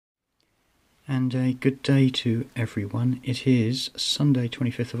And a good day to everyone. It is Sunday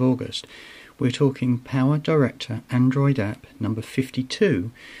 25th of August. We're talking PowerDirector Android app number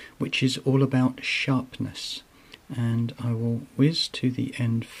 52, which is all about sharpness. And I will whiz to the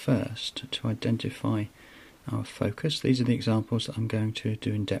end first to identify our focus. These are the examples that I'm going to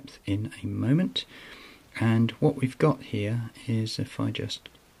do in depth in a moment. And what we've got here is, if I just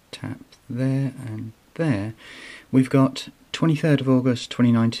tap there and there, we've got 23rd of August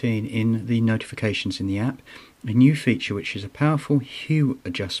 2019 in the notifications in the app, a new feature which is a powerful hue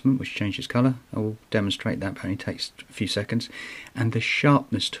adjustment which changes colour. I will demonstrate that, but it only takes a few seconds, and the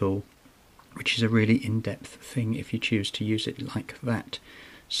sharpness tool, which is a really in-depth thing if you choose to use it like that.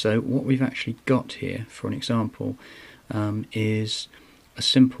 So what we've actually got here, for an example, is a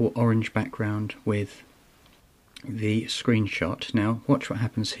simple orange background with the screenshot. Now watch what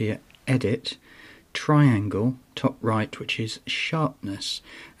happens here. Edit, triangle, top right, which is sharpness,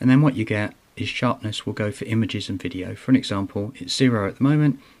 and then what you get is sharpness will go for images and video. For an example, it's 0 at the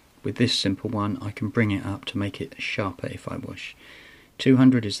moment. With this simple one I can bring it up to make it sharper if I wish.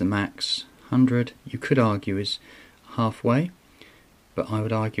 200 is the max. 100 you could argue is halfway, but I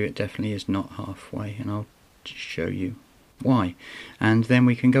would argue it definitely is not halfway, and I'll show you why. And then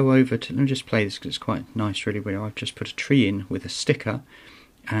we can go over to, let me just play this because it's quite nice really, where I've just put a tree in with a sticker,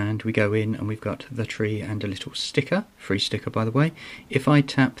 and we go in and we've got the tree and a little sticker, free sticker by the way. If I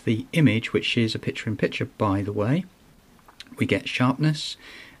tap the image, which is a picture in picture by the way, we get sharpness,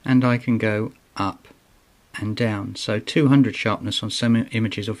 and I can go up and down. So 200 sharpness on some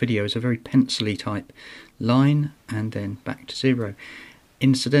images or videos, a very pencil-y type line, and then back to 0.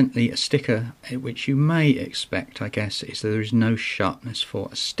 Incidentally, a sticker, which you may expect, I guess, is that there is no sharpness for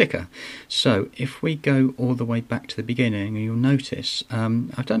a sticker. So if we go all the way back to the beginning, you'll notice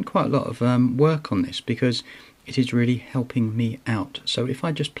I've done quite a lot of work on this because it is really helping me out. So if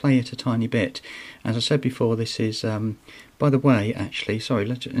I just play it a tiny bit, as I said before, this is, by the way, actually, sorry,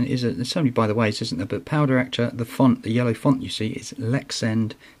 there's so many by the ways, isn't there? But PowerDirector, the font, the yellow font you see, is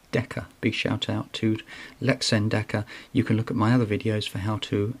Lexend Decker. Big shout out to Lexend Decker. You can look at my other videos for how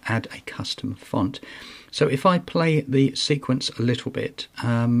to add a custom font. So if I play the sequence a little bit,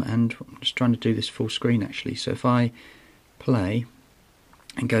 and I'm just trying to do this full screen actually, so if I play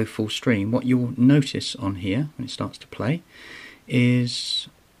and go full screen, what you'll notice on here when it starts to play is,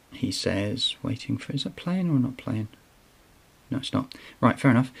 he says, waiting for, is it playing or not playing? No, it's not. Right,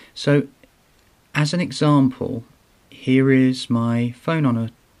 fair enough. So as an example, here is my phone on a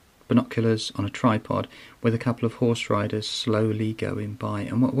binoculars on a tripod with a couple of horse riders slowly going by.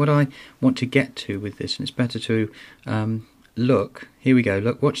 And what I want to get to with this, and it's better to look, here we go,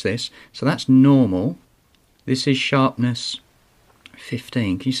 look, watch this. So that's normal. This is sharpness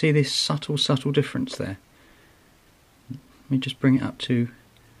 15. Can you see this subtle difference there? Let me just bring it up to,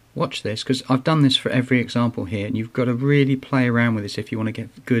 watch this, because I've done this for every example here, and you've got to really play around with this if you want to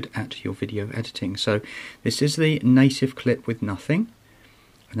get good at your video editing. So this is the native clip with nothing.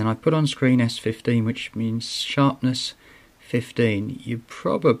 And then I put on screen S15, which means sharpness 15. You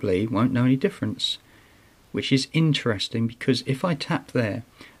probably won't know any difference, which is interesting because if I tap there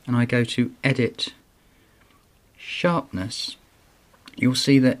and I go to edit sharpness, you'll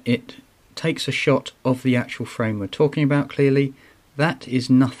see that it takes a shot of the actual frame we're talking about clearly. That is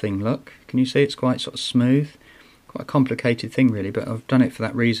nothing, look. Can you see it's quite sort of smooth? Quite a complicated thing really, but I've done it for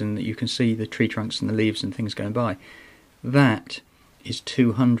that reason, that you can see the tree trunks and the leaves and things going by. That is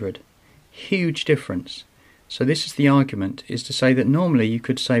 200. Huge difference. So this is the argument, is to say that normally you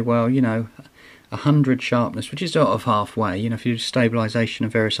could say, well, you know, 100 sharpness, which is sort of halfway, you know, if you do stabilisation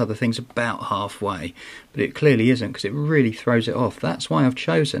and various other things, about halfway, but it clearly isn't because it really throws it off. That's why I've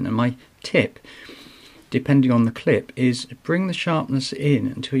chosen, and my tip, depending on the clip, is bring the sharpness in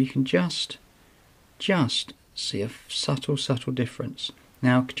until you can just see a subtle difference.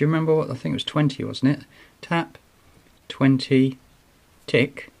 Now, could you remember what, I think it was 20, wasn't it? Tap, 20,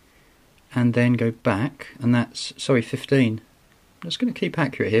 tick, and then go back, and that's, sorry, 15. I'm just going to keep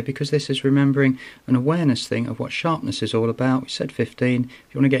accurate here because this is remembering an awareness thing of what sharpness is all about. We said 15.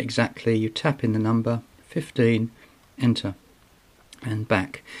 If you want to get exactly, you tap in the number 15, enter, and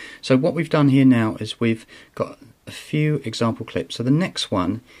back. So what we've done here now is we've got a few example clips. So the next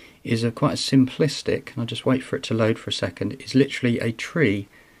one is quite a simplistic, and I'll just wait for it to load for a second, is literally a tree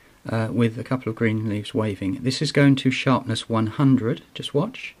with a couple of green leaves waving. This is going to sharpness 100, just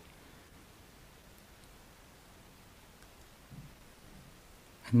watch.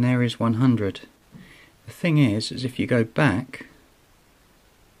 And there is 100. The thing is if you go back,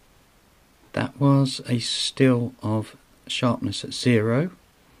 that was a still of sharpness at 0.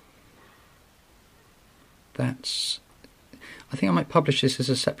 That's, I think I might publish this as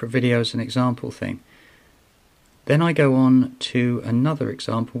a separate video as an example thing. Then I go on to another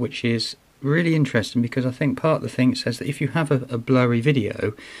example which is really interesting, because I think part of the thing, it says that if you have a blurry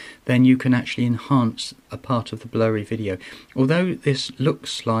video, then you can actually enhance a part of the blurry video. Although this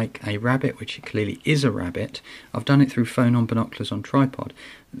looks like a rabbit, which it clearly is a rabbit, I've done it through phone on binoculars on tripod.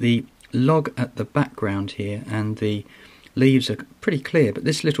 The log at the background here and the leaves are pretty clear, but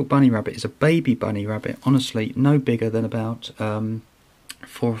this little bunny rabbit is a baby bunny rabbit, honestly no bigger than about 4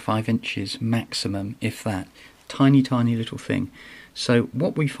 or 5 inches maximum, if that. Tiny little thing. So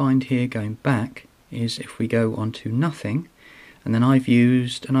what we find here going back is, if we go on to nothing, and then I've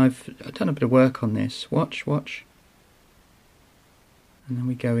done a bit of work on this, watch, and then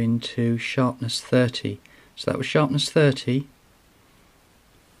we go into sharpness 30. So that was sharpness 30.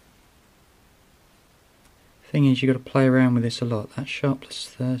 Thing is, you've got to play around with this a lot. That's sharpness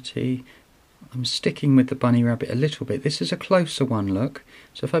 30. I'm sticking with the bunny rabbit a little bit. This is a closer one, look.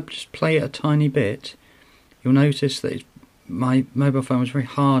 So if I just play it a tiny bit, you'll notice that my mobile phone was very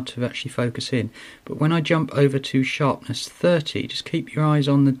hard to actually focus in. But when I jump over to sharpness 30, just keep your eyes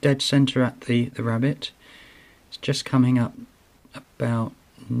on the dead centre at the rabbit. It's just coming up about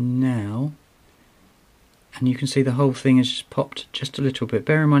now. And you can see the whole thing has just popped just a little bit.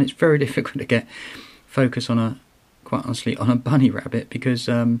 Bear in mind, it's very difficult to get focus on quite honestly, on a bunny rabbit, because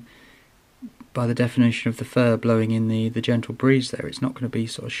by the definition of the fur blowing in the gentle breeze there, it's not going to be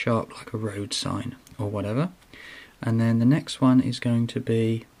sort of sharp like a road sign or whatever. And then the next one is going to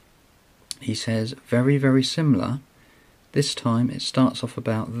be, he says, very similar. This time it starts off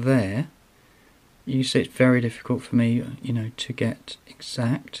about there. You see, it's very difficult for me, to get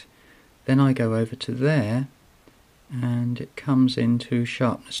exact. Then I go over to there, and it comes into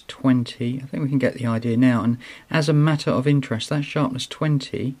sharpness 20. I think we can get the idea now. And as a matter of interest, that's sharpness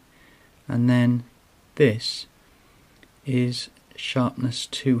 20, and then this is sharpness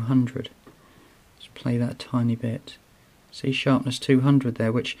 200. Let's play that a tiny bit. See, sharpness 200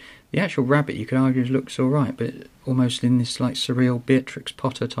 there, which the actual rabbit you could argue looks alright, but almost in this like surreal Beatrix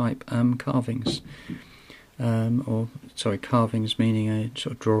Potter type carvings. Carvings meaning a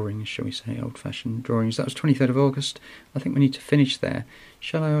sort of drawing, shall we say, old-fashioned drawings. That was 23rd of August. I think we need to finish there.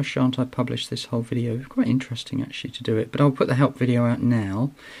 Shall I or shan't I publish this whole video? It's quite interesting actually to do it, but I'll put the help video out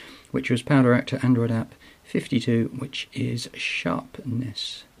now, which was PowerDirector Android app 52, which is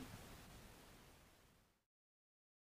Sharpness.